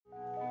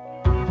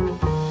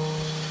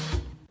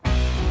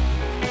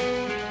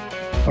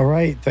All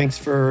right. Thanks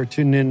for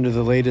tuning in to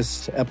the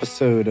latest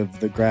episode of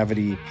the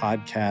Gravity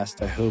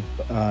Podcast. I hope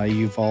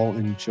you've all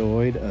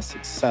enjoyed a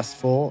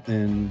successful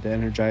and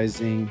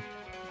energizing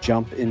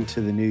jump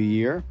into the new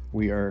year.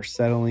 We are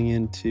settling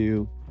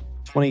into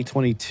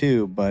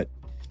 2022, but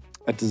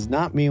that does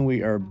not mean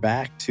we are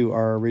back to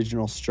our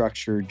original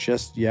structure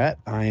just yet.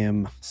 I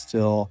am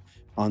still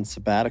on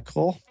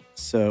sabbatical.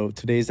 So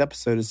today's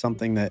episode is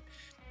something that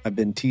I've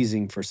been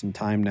teasing for some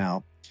time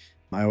now.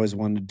 I always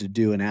wanted to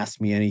do an Ask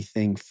Me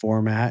Anything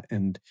format.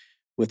 And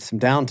with some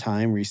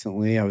downtime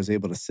recently, I was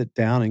able to sit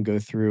down and go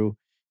through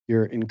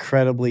your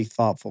incredibly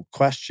thoughtful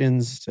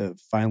questions to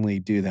finally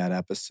do that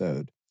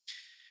episode.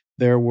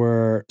 There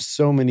were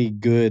so many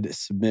good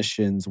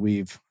submissions.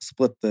 We've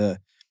split the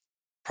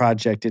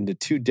project into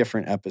two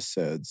different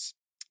episodes.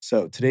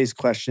 So today's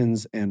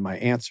questions and my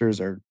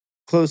answers are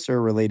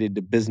closer related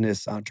to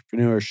business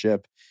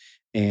entrepreneurship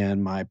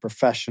and my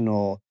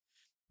professional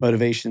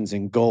motivations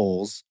and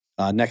goals.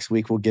 Next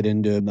week, we'll get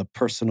into the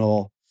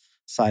personal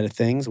side of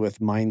things with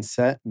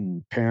mindset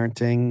and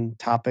parenting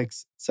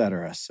topics,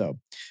 etc. So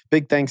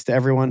big thanks to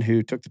everyone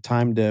who took the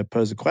time to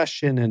pose a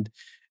question and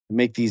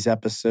make these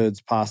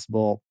episodes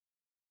possible.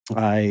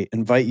 I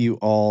invite you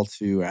all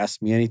to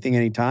ask me anything,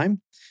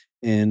 anytime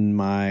in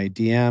my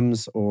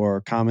DMs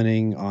or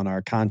commenting on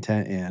our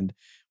content, and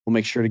we'll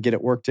make sure to get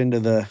it worked into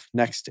the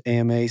next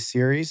AMA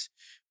series,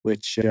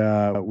 which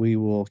we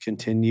will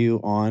continue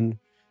on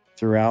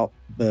throughout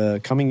the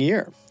coming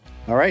year.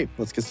 All right,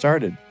 let's get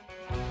started.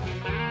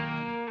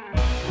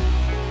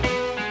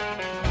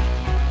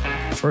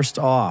 First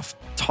off,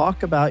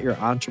 talk about your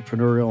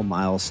entrepreneurial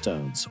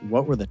milestones.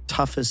 What were the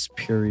toughest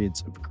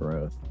periods of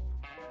growth?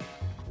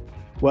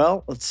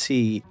 Well, let's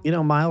see.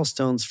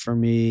 Milestones for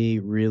me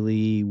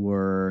really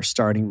were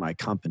starting my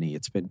company.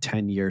 It's been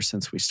 10 years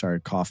since we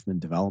started Kaufman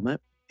Development,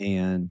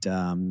 and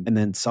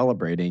then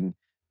celebrating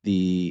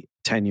the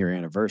 10-year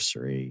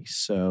anniversary.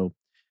 So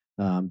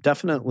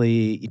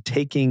definitely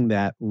taking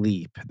that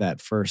leap, that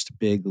first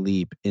big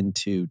leap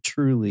into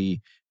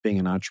truly being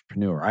an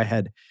entrepreneur. I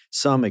had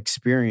some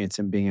experience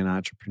in being an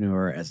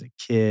entrepreneur as a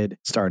kid,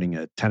 starting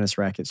a tennis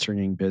racket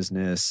stringing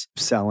business,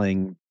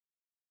 selling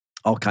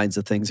all kinds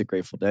of things at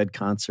Grateful Dead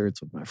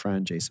concerts with my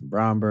friend Jason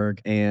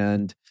Bromberg,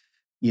 and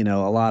a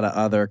lot of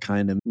other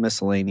kind of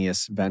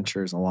miscellaneous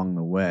ventures along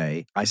the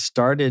way. I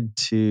started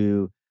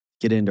to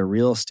get into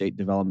real estate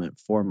development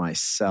for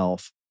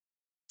myself,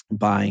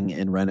 buying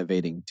and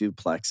renovating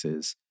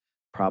duplexes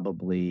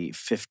probably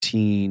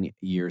 15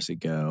 years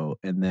ago.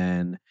 And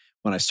then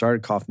when I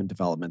started Kaufman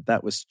Development,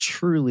 that was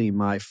truly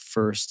my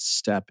first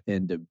step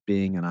into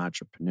being an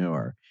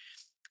entrepreneur.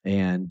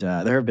 And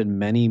there have been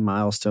many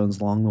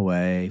milestones along the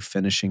way,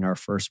 finishing our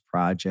first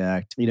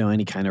project,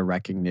 any kind of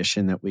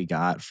recognition that we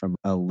got from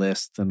a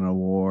list, an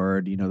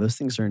award, those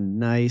things are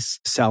nice.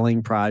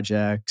 Selling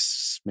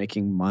projects,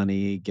 making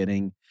money,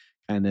 getting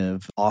kind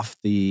of off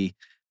the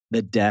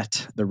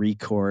debt, the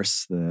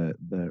recourse, the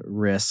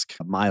risk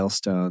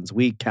milestones.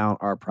 We count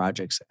our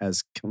projects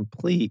as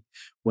complete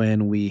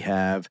when we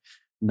have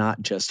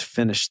not just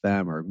finished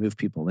them or moved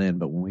people in,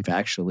 but when we've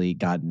actually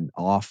gotten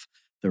off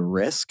the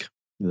risk,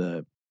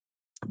 the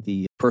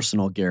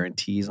personal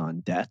guarantees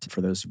on debt.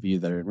 For those of you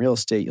that are in real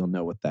estate, you'll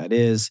know what that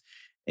is.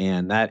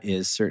 And that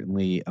is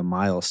certainly a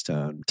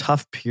milestone.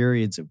 Tough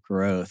periods of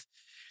growth.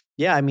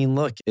 Yeah,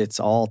 look, it's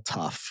all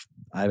tough.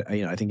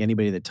 I think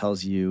anybody that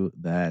tells you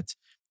that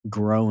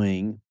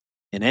growing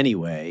in any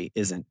way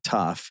isn't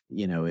tough,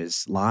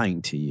 is lying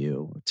to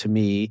you. To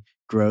me,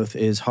 growth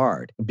is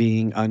hard.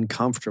 Being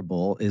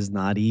uncomfortable is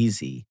not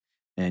easy.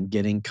 And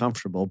getting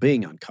comfortable,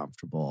 being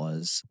uncomfortable,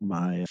 as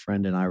my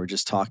friend and I were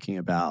just talking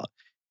about,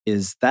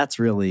 that's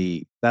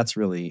really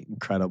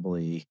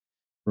incredibly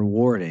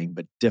rewarding,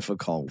 but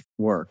difficult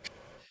work.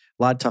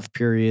 A lot of tough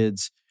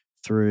periods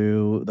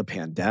through the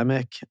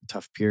pandemic,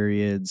 tough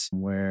periods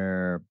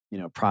where,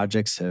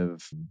 projects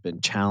have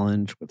been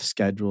challenged with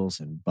schedules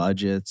and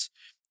budgets,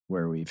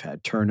 where we've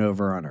had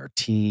turnover on our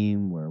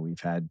team, where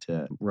we've had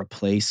to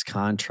replace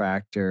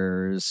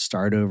contractors,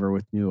 start over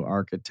with new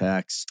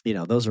architects.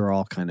 Those are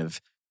all kind of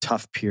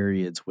tough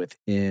periods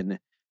within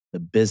the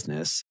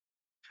business.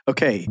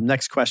 Okay,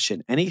 next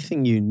question.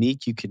 Anything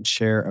unique you can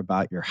share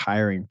about your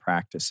hiring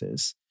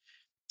practices?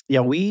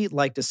 Yeah, we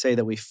like to say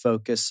that we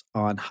focus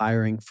on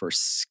hiring for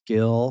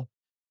skill,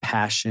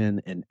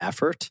 passion, and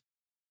effort.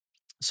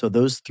 So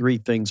those three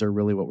things are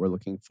really what we're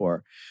looking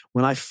for.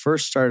 When I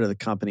first started the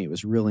company, it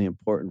was really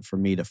important for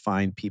me to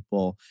find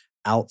people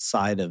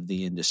outside of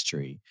the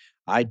industry.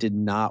 I did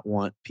not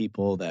want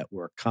people that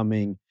were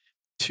coming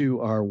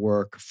to our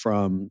work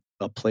from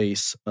a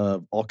place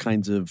of all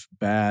kinds of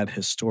bad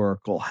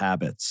historical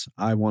habits.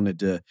 I wanted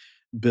to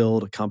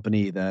build a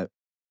company that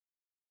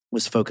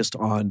was focused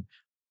on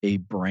a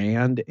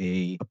brand,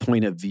 a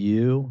point of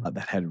view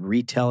that had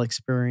retail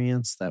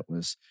experience, that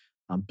was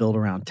built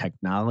around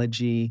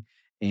technology,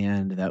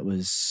 and that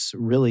was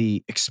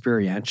really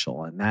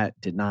experiential. And that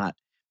did not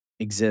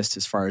exist,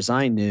 as far as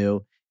I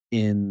knew,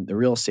 in the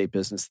real estate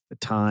business at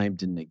the time,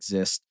 didn't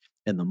exist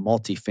in the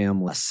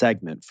multifamily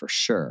segment for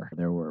sure.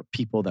 There were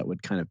people that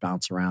would kind of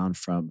bounce around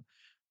from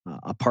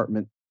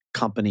apartment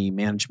company,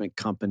 management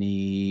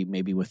company,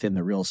 maybe within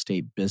the real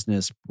estate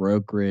business,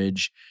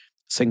 brokerage,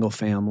 single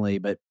family.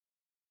 But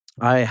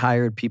I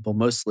hired people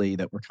mostly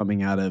that were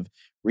coming out of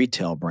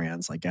retail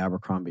brands like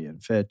Abercrombie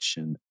and Fitch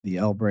and the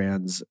L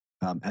brands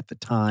at the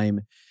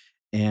time.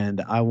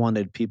 And I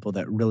wanted people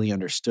that really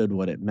understood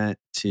what it meant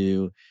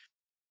to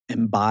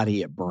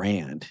embody a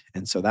brand.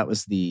 And so that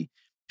was the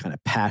kind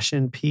of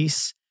passion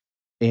piece.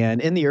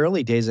 And in the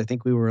early days, I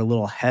think we were a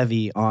little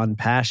heavy on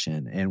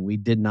passion and we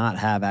did not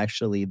have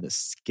actually the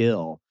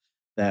skill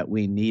that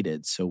we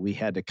needed. So we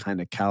had to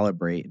kind of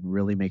calibrate and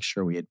really make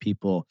sure we had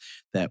people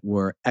that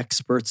were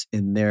experts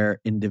in their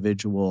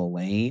individual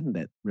lane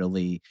that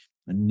really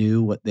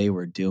knew what they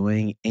were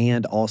doing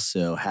and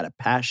also had a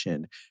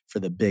passion for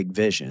the big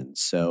vision.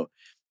 So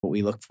what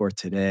we look for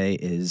today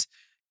is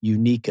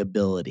unique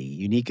ability.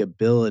 Unique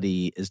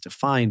ability is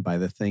defined by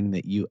the thing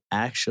that you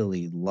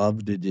actually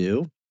love to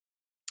do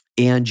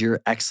and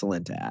you're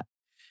excellent at.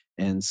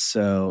 And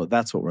so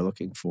that's what we're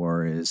looking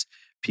for is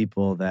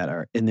people that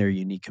are in their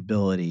unique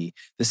ability.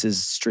 This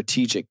is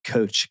strategic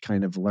coach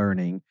kind of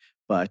learning.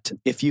 But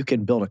if you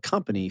can build a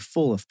company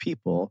full of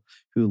people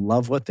who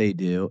love what they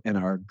do and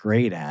are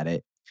great at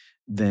it,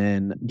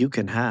 then you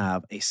can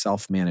have a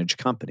self-managed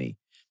company.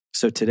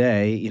 So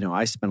today,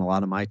 I spend a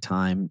lot of my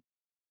time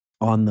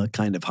on the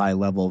kind of high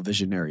level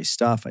visionary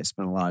stuff. I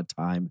spent a lot of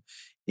time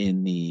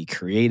in the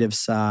creative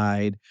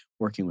side,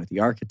 working with the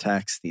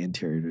architects, the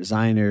interior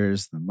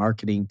designers, the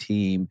marketing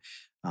team,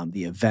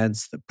 the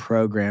events, the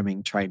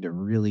programming, trying to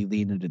really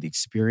lean into the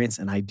experience.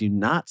 And I do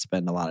not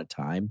spend a lot of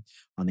time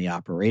on the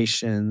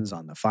operations,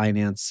 on the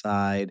finance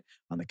side,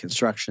 on the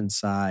construction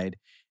side.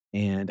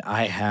 And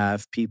I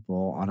have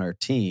people on our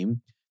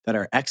team that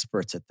are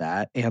experts at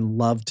that and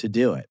love to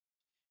do it.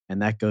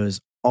 And that goes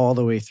all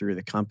the way through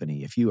the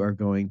company. If you are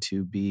going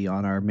to be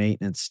on our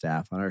maintenance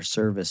staff, on our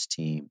service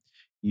team,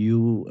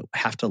 you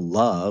have to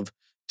love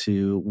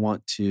to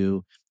want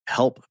to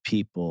help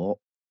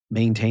people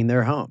maintain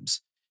their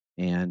homes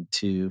and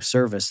to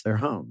service their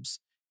homes.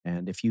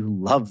 And if you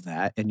love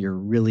that and you're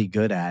really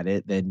good at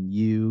it, then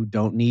you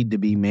don't need to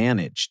be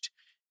managed.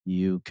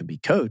 You can be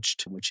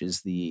coached, which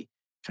is the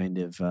kind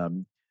of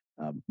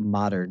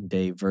modern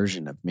day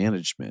version of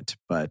management,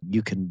 but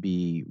you can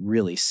be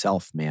really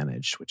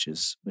self-managed, which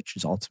is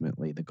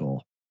ultimately the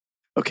goal.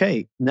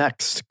 Okay,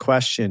 next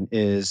question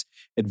is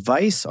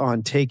advice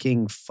on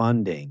taking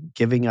funding,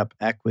 giving up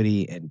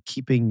equity, and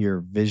keeping your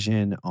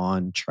vision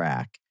on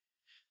track.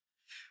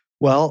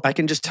 Well, I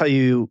can just tell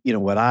you,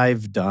 what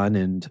I've done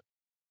and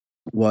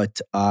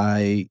what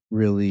I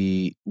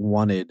really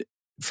wanted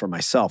for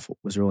myself, what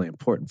was really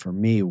important for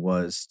me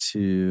was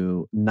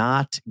to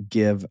not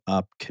give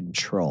up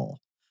control.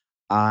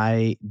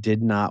 I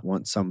did not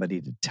want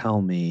somebody to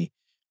tell me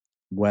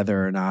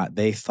whether or not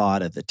they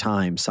thought at the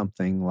time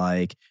something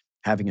like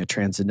having a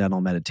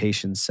transcendental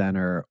meditation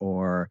center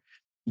or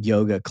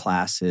yoga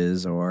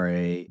classes or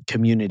a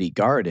community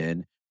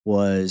garden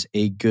was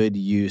a good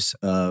use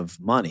of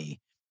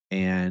money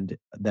and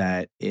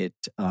that it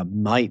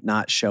might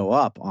not show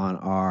up on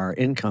our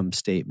income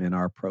statement,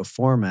 our pro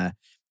forma,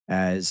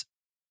 as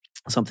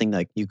something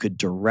that you could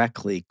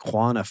directly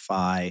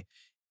quantify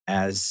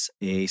as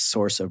a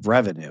source of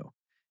revenue.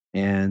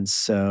 And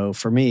so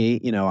for me,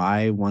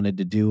 I wanted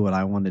to do what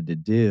I wanted to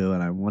do,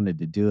 and I wanted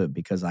to do it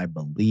because I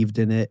believed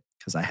in it,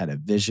 because I had a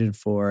vision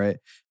for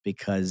it,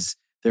 because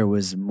there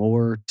was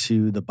more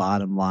to the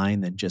bottom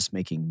line than just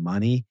making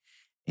money.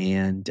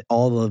 And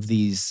all of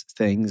these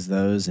things,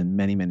 those and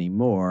many, many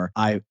more,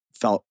 I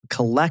felt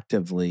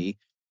collectively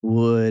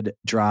would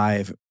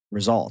drive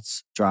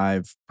results,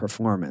 drive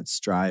performance,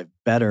 drive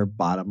better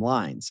bottom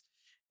lines,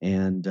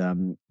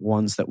 and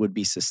ones that would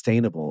be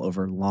sustainable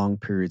over long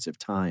periods of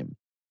time.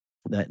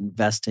 That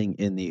investing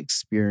in the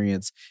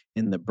experience,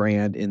 in the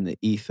brand, in the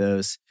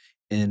ethos,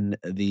 in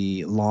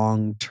the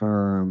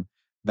long-term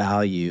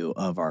value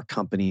of our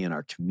company and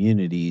our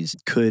communities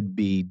could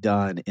be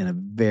done in a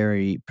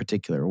very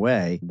particular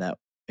way that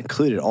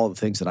included all the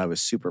things that I was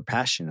super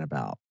passionate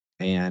about.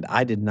 And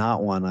I did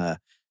not want to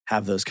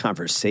have those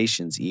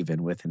conversations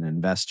even with an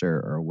investor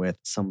or with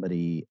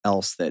somebody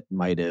else that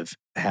might have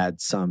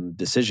had some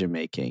decision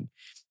making.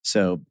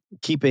 So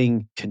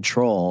keeping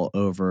control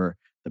over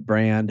the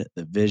brand,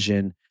 the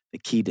vision, the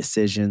key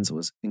decisions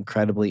was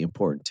incredibly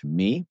important to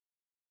me.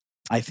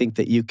 I think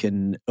that you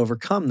can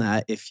overcome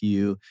that if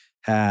you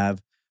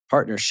have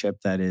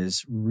partnership that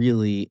is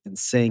really in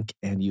sync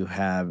and you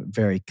have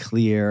very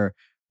clear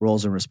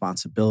roles and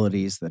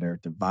responsibilities that are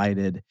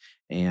divided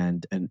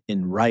and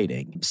in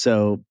writing.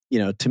 So,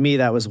 to me,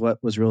 that was what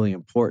was really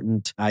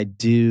important. I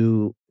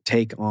do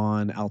take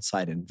on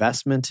outside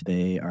investment.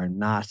 They are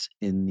not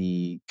in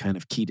the kind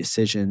of key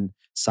decision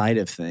side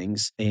of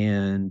things.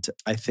 And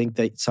I think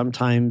that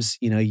sometimes,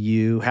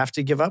 you have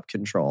to give up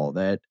control.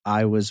 That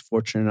I was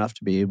fortunate enough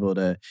to be able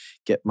to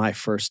get my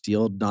first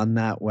deal done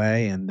that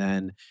way and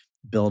then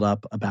build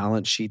up a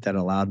balance sheet that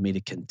allowed me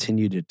to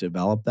continue to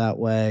develop that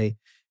way.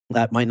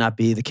 that might not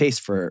be the case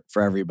for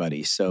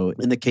everybody. So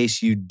in the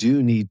case you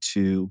do need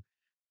to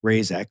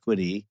raise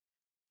equity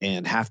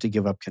and have to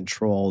give up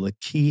control, the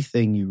key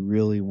thing you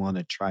really want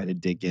to try to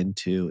dig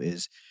into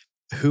is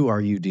who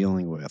are you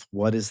dealing with?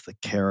 What is the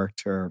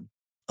character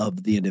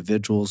of the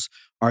individuals?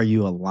 Are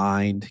you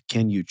aligned?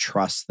 Can you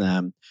trust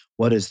them?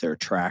 What is their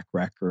track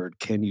record?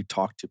 Can you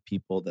talk to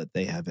people that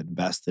they have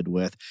invested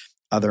with,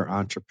 other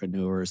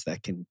entrepreneurs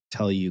that can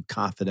tell you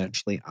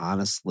confidentially,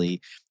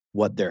 honestly,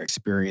 what their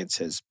experience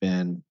has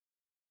been?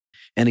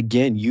 And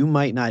again, you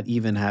might not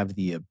even have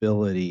the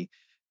ability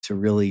to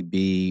really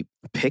be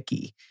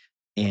picky.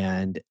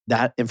 And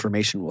that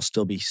information will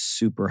still be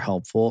super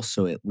helpful.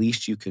 So at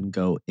least you can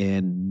go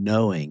in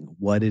knowing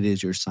what it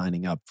is you're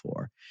signing up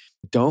for.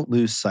 Don't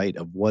lose sight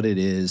of what it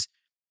is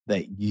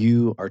that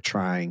you are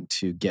trying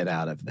to get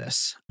out of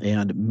this.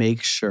 And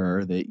make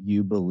sure that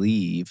you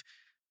believe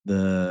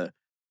the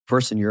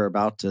person you're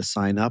about to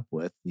sign up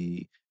with,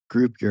 the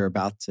group you're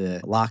about to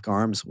lock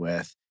arms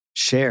with,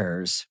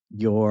 shares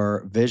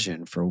your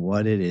vision for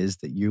what it is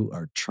that you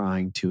are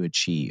trying to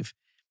achieve,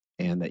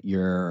 and that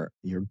your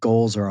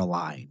goals are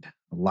aligned.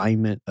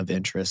 Alignment of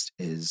interest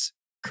is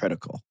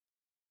critical.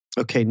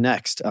 Okay,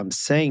 next,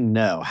 saying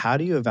no. How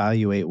do you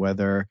evaluate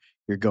whether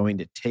you're going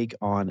to take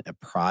on a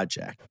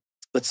project?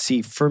 Let's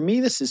see. For me,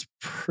 this is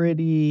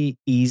pretty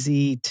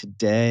easy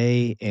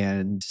today,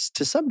 and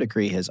to some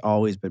degree has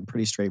always been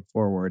pretty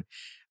straightforward.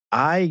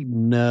 I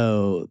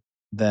know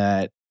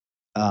that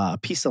a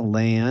piece of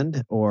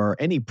land or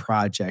any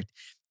project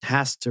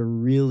has to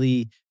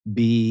really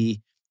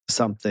be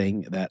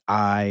something that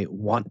I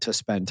want to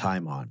spend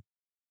time on.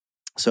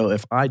 So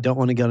if I don't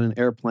want to get on an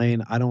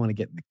airplane, I don't want to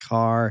get in the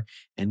car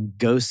and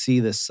go see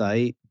the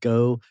site,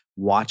 go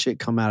watch it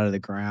come out of the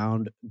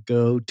ground,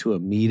 go to a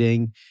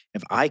meeting.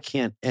 If I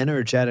can't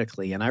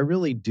energetically, and I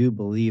really do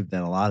believe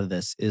that a lot of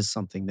this is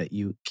something that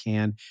you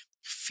can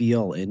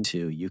feel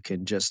into, you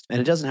can just, and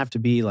it doesn't have to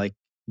be like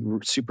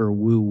super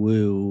woo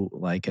woo,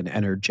 like an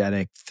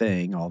energetic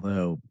thing,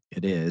 although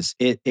it is.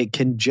 It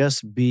can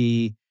just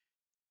be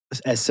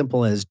as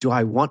simple as, do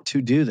I want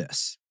to do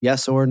this?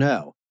 Yes or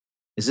no?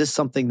 Is this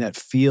something that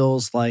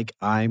feels like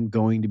I'm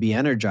going to be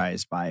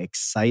energized by,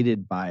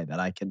 excited by, that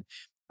I can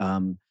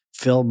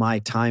fill my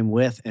time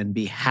with and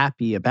be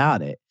happy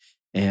about it?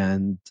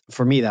 And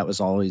for me, that was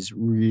always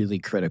really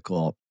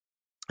critical.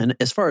 And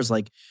as far as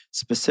like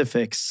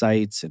specific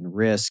sites and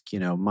risk,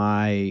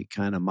 my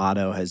kind of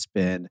motto has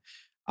been,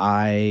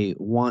 I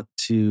want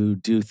to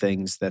do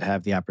things that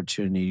have the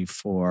opportunity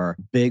for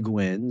big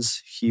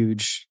wins,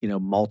 huge,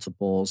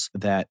 multiples,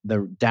 that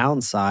the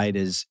downside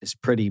is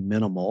pretty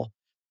minimal,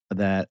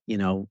 that,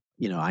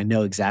 I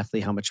know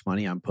exactly how much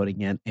money I'm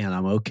putting in and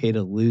I'm okay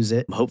to lose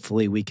it.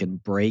 Hopefully we can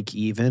break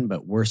even,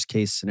 but worst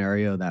case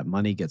scenario, that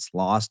money gets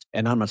lost.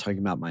 And I'm not talking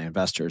about my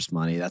investors'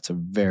 money. That's a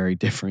very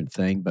different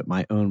thing, but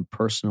my own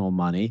personal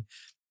money.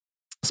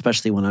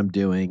 Especially when I'm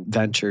doing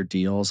venture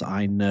deals,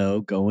 I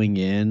know going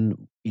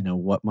in,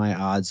 what my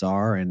odds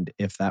are. And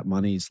if that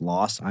money's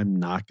lost, it's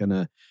not going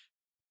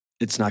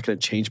to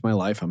change my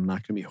life. I'm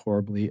not going to be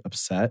horribly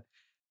upset.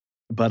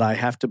 But I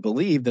have to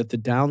believe that the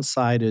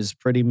downside is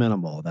pretty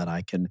minimal, that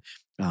I can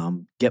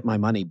get my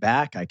money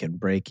back. I can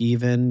break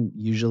even.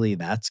 Usually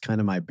that's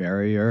kind of my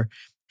barrier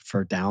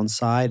for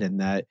downside. And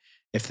that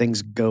if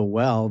things go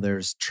well,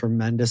 there's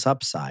tremendous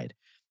upside.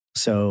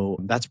 So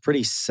that's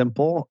pretty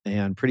simple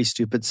and pretty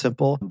stupid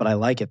simple, but I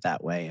like it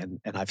that way. And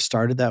I've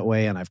started that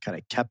way and I've kind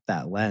of kept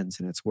that lens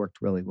and it's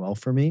worked really well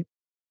for me.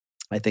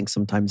 I think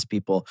sometimes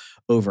people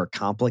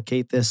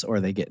overcomplicate this or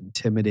they get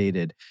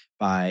intimidated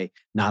by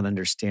not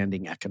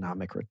understanding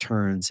economic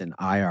returns and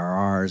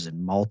IRRs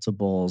and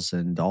multiples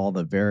and all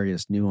the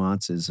various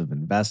nuances of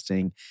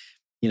investing.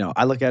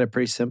 I look at it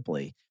pretty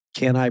simply.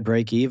 Can I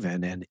break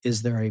even? And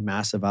is there a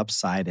massive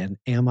upside? And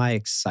am I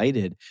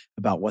excited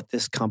about what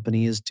this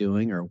company is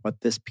doing or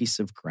what this piece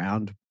of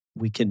ground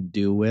we can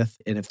do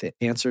with? And if the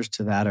answers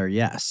to that are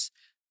yes,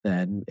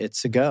 then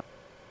it's a go.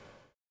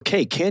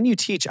 Okay, can you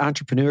teach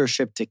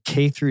entrepreneurship to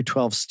K through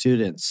 12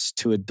 students,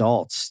 to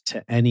adults,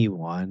 to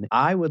anyone?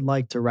 I would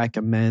like to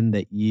recommend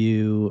that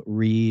you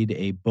read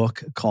a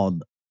book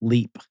called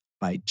Leap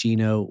by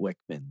Gino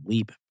Wickman.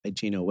 Leap by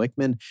Gino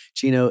Wickman.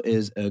 Gino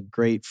is a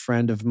great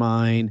friend of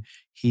mine.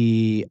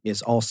 He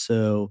is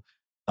also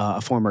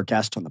a former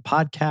guest on the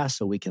podcast,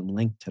 so we can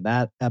link to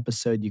that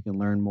episode. You can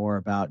learn more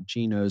about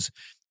Gino's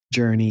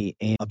journey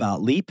and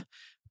about Leap.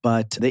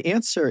 But the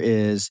answer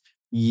is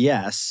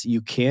yes,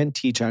 you can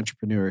teach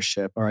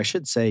entrepreneurship, or I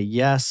should say,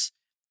 yes,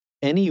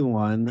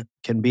 anyone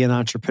can be an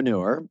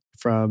entrepreneur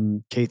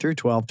from K through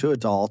 12 to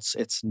adults.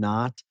 It's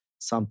not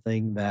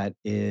something that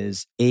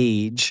is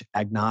age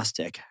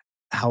agnostic.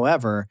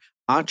 However,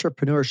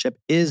 entrepreneurship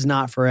is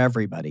not for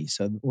everybody.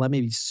 So let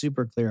me be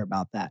super clear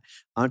about that.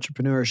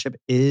 Entrepreneurship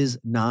is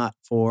not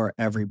for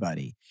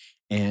everybody.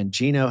 And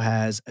Gino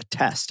has a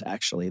test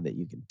actually that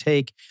you can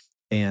take.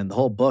 And the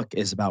whole book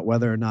is about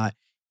whether or not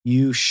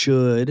you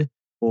should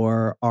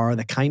or are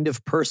the kind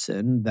of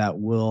person that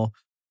will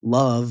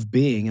love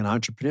being an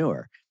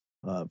entrepreneur.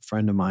 A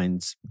friend of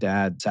mine's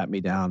dad sat me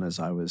down as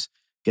I was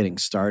getting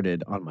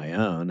started on my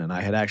own. And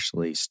I had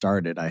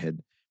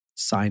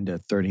signed a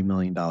 $30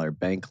 million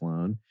bank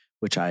loan,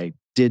 which I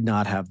did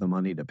not have the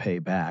money to pay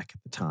back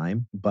at the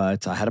time.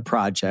 But I had a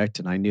project,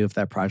 and I knew if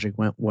that project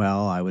went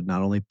well, I would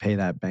not only pay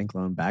that bank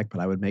loan back, but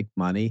I would make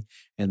money.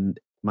 And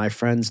my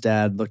friend's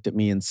dad looked at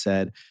me and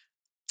said,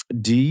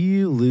 "Do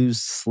you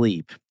lose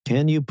sleep?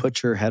 Can you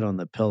put your head on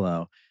the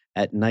pillow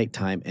at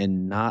nighttime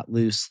and not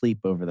lose sleep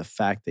over the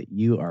fact that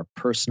you are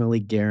personally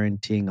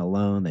guaranteeing a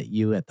loan that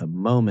you at the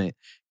moment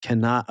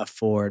cannot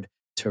afford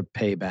to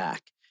pay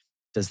back?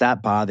 Does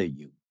that bother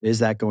you? Is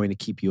that going to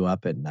keep you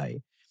up at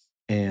night?"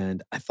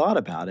 And I thought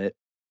about it.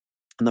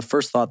 And the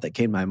first thought that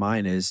came to my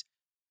mind is,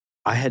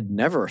 I had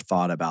never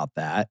thought about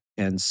that.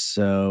 And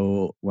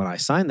so when I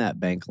signed that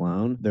bank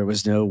loan, there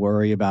was no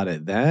worry about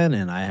it then.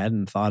 And I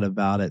hadn't thought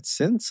about it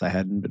since. I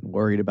hadn't been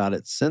worried about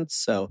it since.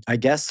 So I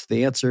guess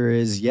the answer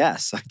is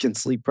yes, I can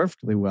sleep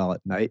perfectly well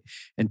at night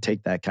and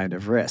take that kind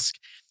of risk.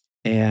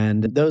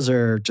 And those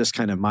are just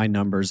kind of my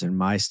numbers and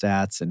my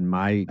stats and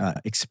my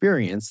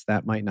experience.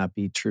 That might not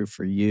be true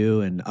for you,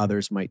 and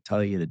others might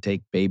tell you to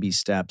take baby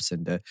steps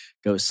and to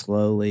go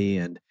slowly.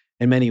 And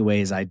in many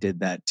ways, I did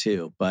that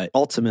too. But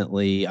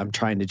ultimately, I'm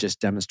trying to just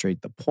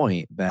demonstrate the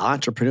point that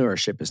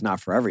entrepreneurship is not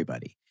for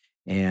everybody.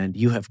 And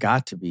you have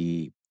got to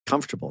be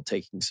comfortable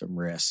taking some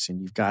risks,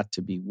 and you've got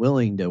to be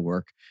willing to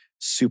work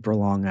super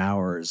long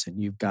hours, and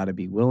you've got to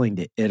be willing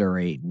to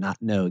iterate, not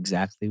know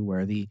exactly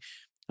where the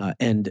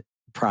end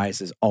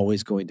prize is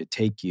always going to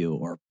take you,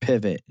 or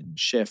pivot and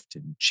shift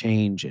and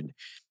change and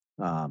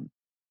um,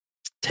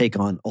 take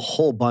on a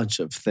whole bunch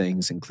of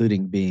things,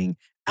 including being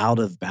out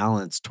of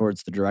balance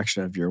towards the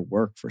direction of your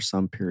work for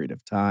some period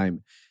of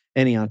time.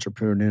 Any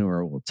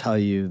entrepreneur will tell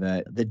you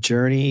that the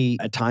journey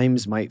at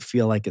times might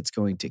feel like it's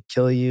going to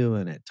kill you,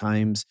 and at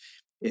times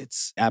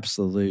it's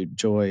absolute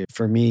joy.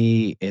 For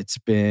me, it's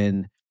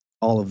been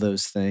all of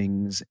those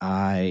things.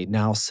 I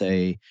now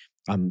say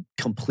I'm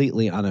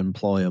completely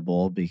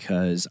unemployable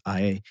because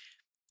I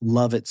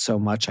love it so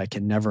much. I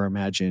can never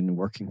imagine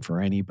working for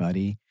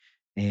anybody.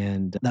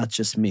 And that's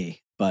just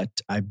me. But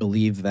I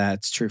believe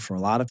that's true for a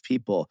lot of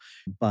people.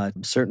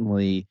 But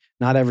certainly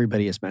not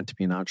everybody is meant to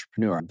be an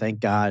entrepreneur.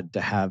 Thank God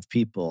to have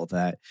people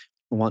that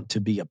want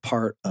to be a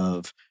part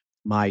of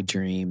my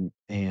dream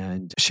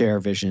and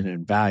share vision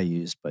and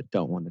values, but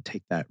don't want to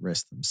take that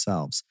risk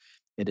themselves.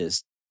 It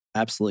is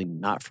absolutely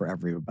not for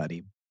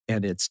everybody.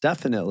 And it's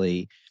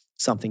definitely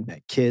something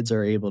that kids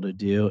are able to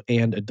do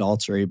and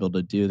adults are able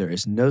to do. There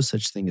is no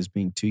such thing as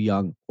being too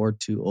young or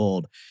too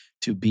old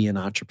to be an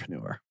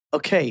entrepreneur.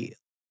 Okay,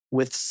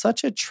 with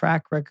such a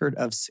track record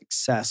of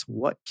success,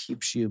 what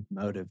keeps you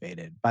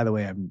motivated? By the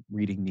way, I'm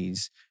reading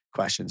these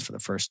questions for the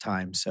first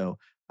time, so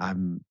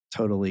I'm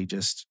totally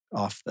just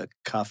off the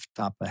cuff,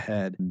 top of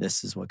head.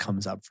 This is what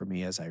comes up for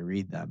me as I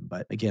read them.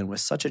 But again,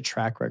 with such a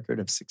track record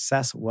of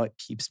success, what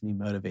keeps me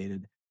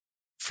motivated?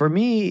 For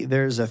me,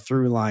 there's a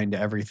through line to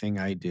everything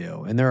I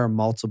do, and there are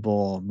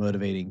multiple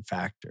motivating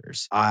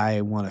factors.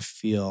 I want to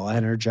feel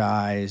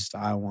energized.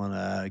 I want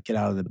to get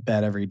out of the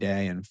bed every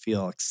day and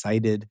feel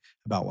excited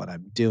about what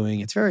I'm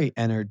doing. It's very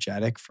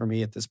energetic for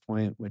me at this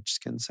point, which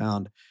can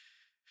sound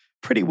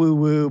pretty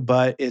woo-woo,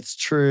 but it's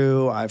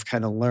true. I've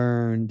kind of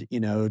learned,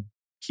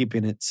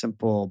 keeping it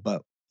simple,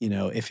 but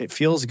if it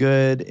feels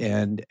good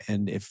and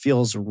it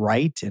feels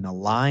right and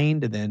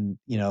aligned, then,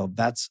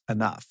 that's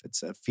enough.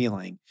 It's a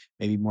feeling,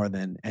 maybe more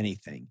than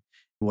anything.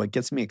 What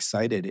gets me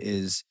excited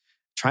is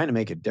trying to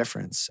make a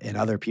difference in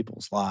other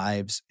people's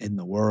lives, in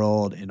the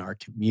world, in our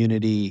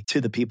community, to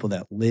the people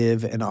that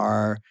live in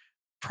our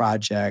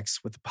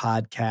projects with the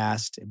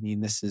podcast. I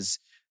mean, this is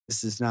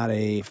not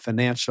a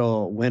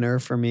financial winner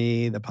for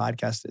me. The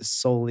podcast is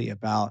solely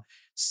about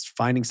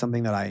finding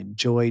something that I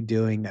enjoy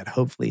doing that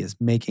hopefully is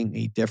making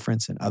a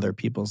difference in other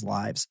people's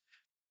lives.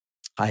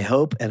 I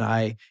hope, and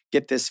I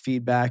get this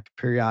feedback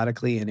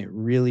periodically, and it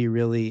really,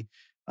 really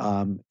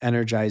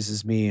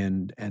energizes me.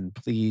 And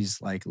please,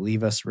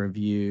 leave us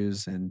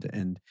reviews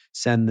and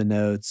send the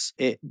notes.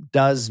 It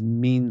does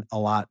mean a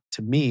lot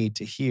to me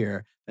to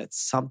hear that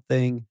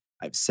something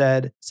I've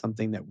said,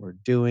 something that we're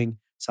doing,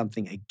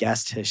 something a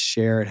guest has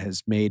shared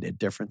has made a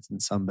difference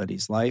in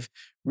somebody's life.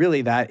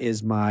 Really, that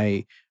is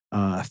my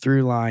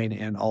through line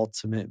and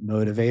ultimate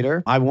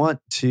motivator. I want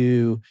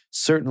to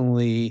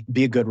certainly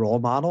be a good role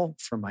model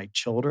for my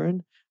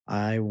children.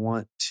 I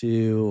want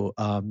to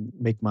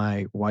make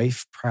my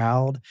wife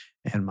proud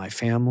and my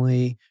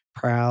family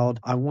proud.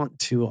 I want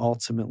to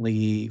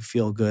ultimately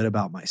feel good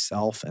about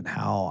myself and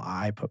how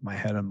I put my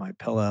head on my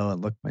pillow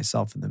and look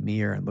myself in the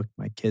mirror and look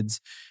my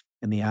kids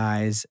in the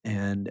eyes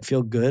and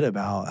feel good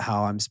about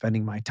how I'm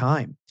spending my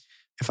time.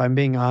 If I'm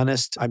being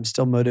honest, I'm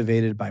still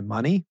motivated by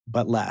money,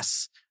 but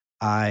less.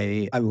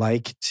 I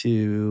like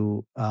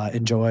to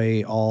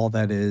enjoy all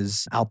that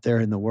is out there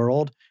in the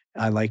world.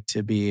 I like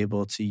to be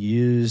able to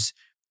use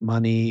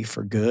money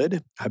for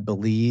good. I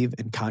believe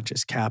in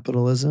conscious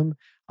capitalism.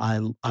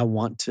 I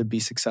want to be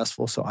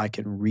successful so I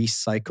can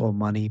recycle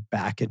money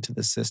back into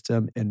the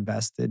system,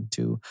 invest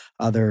into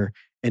other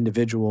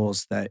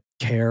individuals that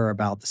care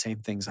about the same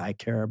things I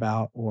care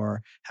about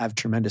or have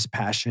tremendous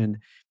passion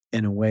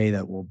in a way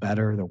that will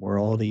better the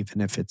world,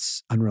 even if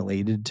it's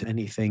unrelated to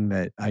anything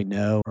that I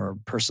know or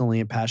personally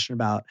am passionate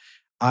about.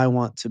 I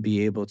want to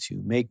be able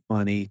to make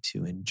money,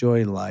 to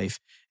enjoy life,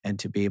 and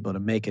to be able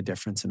to make a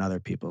difference in other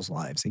people's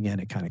lives.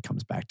 Again, it kind of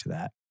comes back to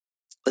that.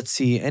 Let's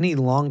see, any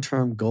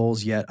long-term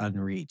goals yet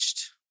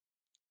unreached?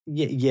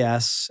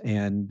 Yes,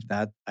 and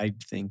that I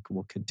think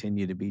will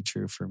continue to be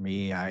true for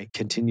me. I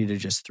continue to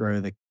just throw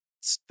the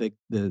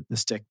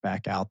stick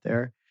back out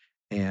there,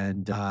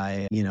 and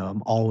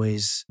I'm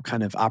always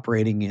kind of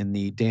operating in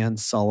the Dan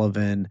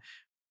Sullivan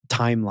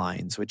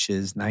timelines, which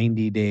is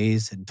 90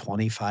 days and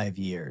 25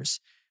 years.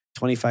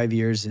 25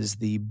 years is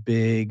the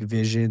big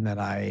vision that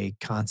I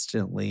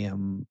constantly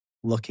am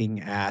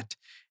looking at,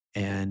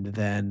 and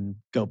then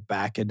go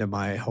back into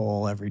my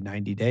hole every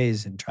 90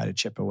 days and try to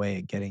chip away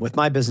at getting. With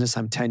my business,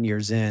 I'm 10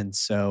 years in.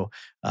 So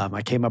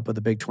I came up with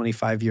a big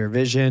 25-year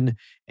vision,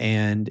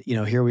 and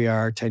here we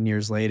are 10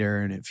 years later,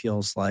 and it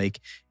feels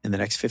like in the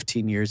next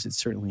 15 years, it's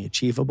certainly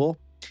achievable.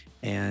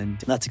 And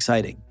that's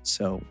exciting.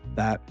 So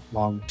that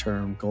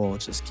long-term goal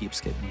just keeps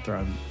getting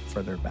thrown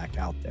further back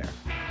out there.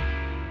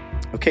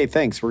 Okay,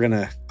 thanks. We're going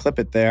to clip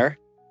it there,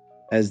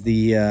 as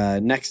the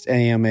next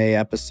AMA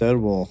episode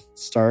will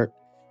start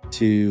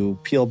to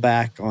peel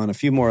back on a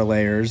few more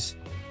layers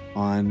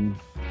on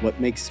what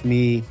makes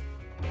me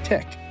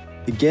tick.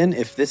 Again,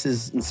 if this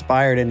has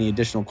inspired any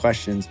additional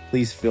questions,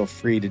 please feel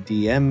free to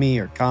DM me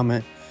or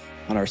comment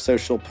on our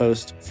social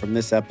post from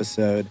this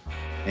episode.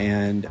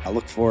 And I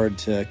look forward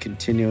to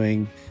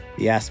continuing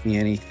the Ask Me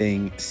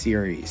Anything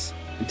series.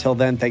 Until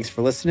then, thanks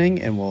for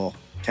listening, and we'll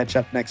catch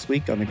up next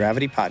week on the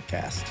Gravity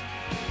Podcast.